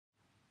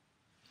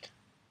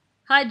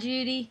Hi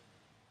Judy,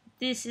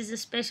 this is a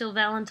special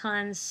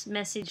Valentine's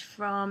message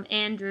from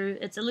Andrew.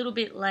 It's a little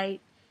bit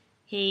late.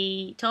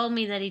 He told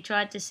me that he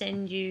tried to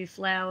send you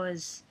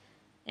flowers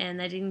and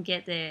they didn't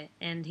get there,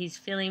 and he's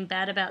feeling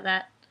bad about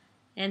that.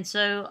 And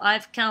so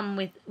I've come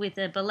with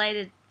a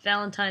belated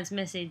Valentine's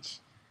message.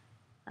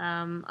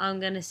 I'm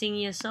going to sing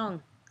you a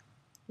song.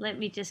 Let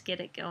me just get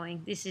it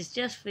going. This is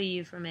just for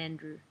you from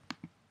Andrew.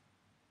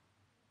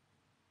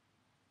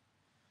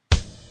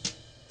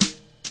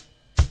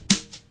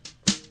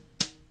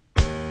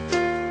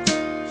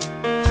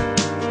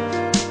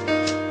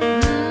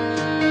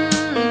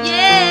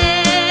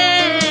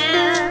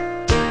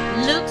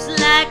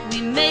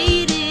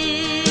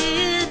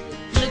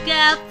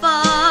 How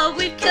far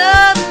we've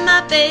come,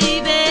 my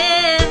baby.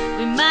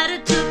 We might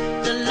have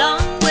took the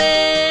long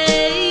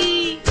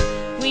way.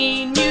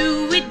 We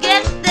knew we'd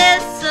get there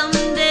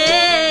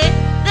someday.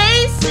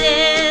 They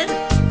said,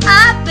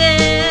 I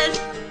bet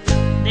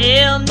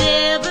they'll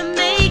never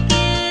make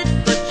it,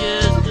 but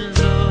just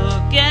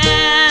look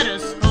at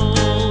us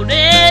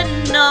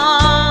holding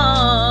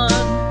on.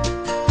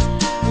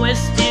 We're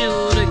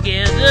still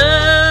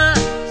together,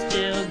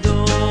 still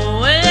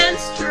going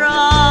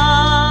strong.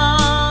 We're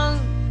still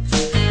together,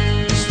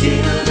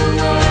 still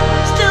going strong.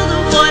 You're still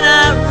the one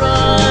I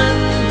run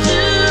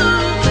to,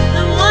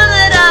 the one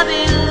that I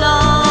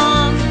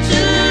belong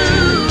to.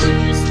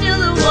 You're still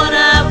the one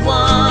I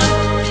want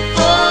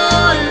for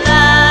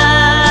life.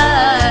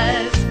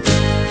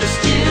 You're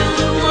still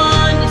the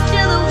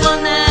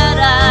one that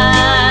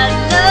I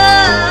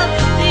love,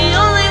 the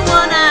only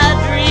one I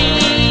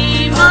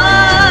dream of.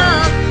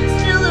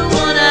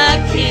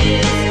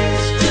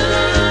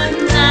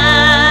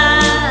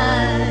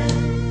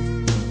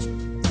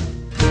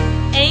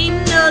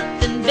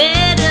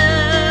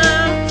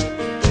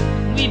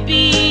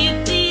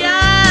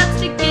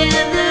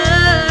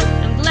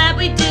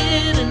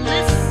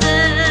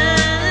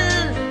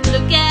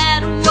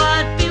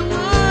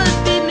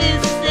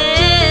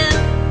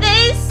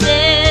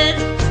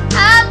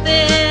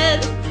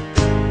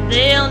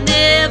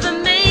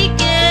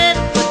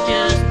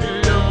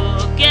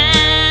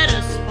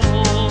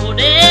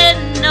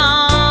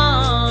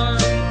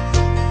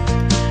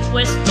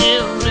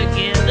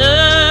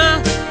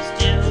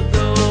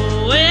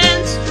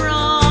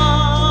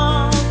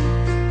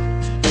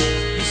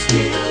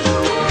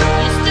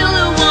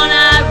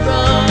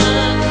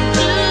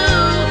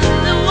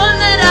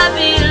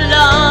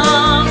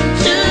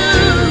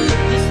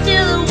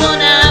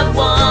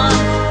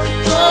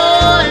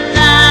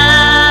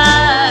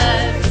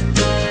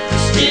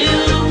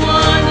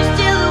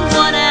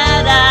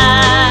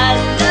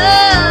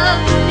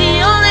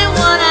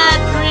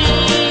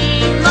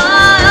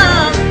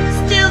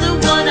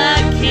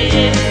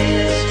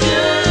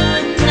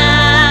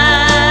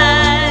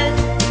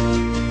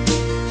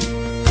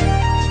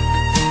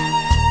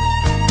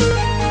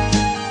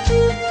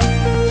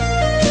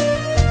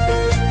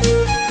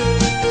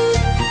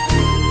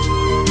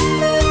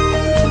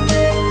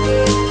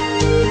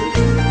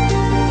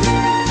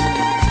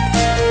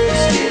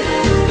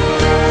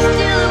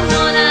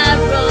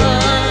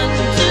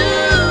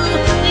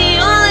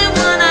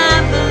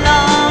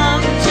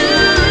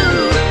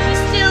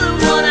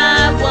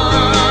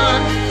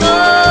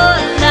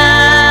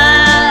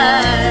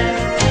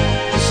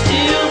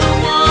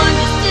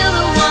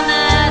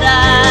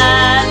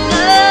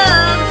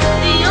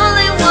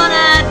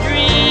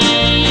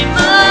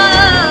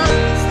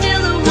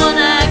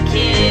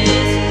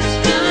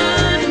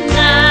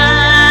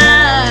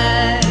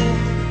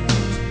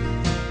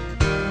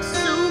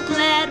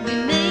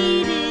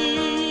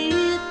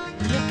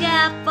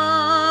 How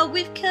far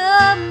we've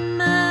come,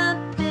 my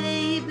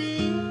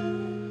baby.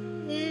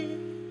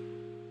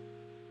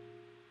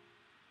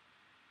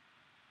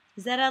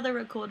 Is that how the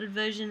recorded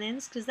version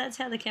ends? Because that's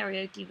how the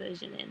karaoke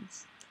version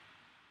ends.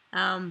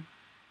 I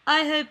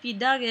hope you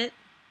dug it,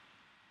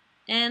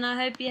 and I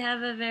hope you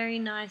have a very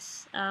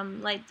nice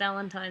late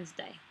Valentine's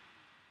Day.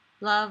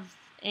 Love,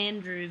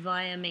 Andrew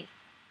via me.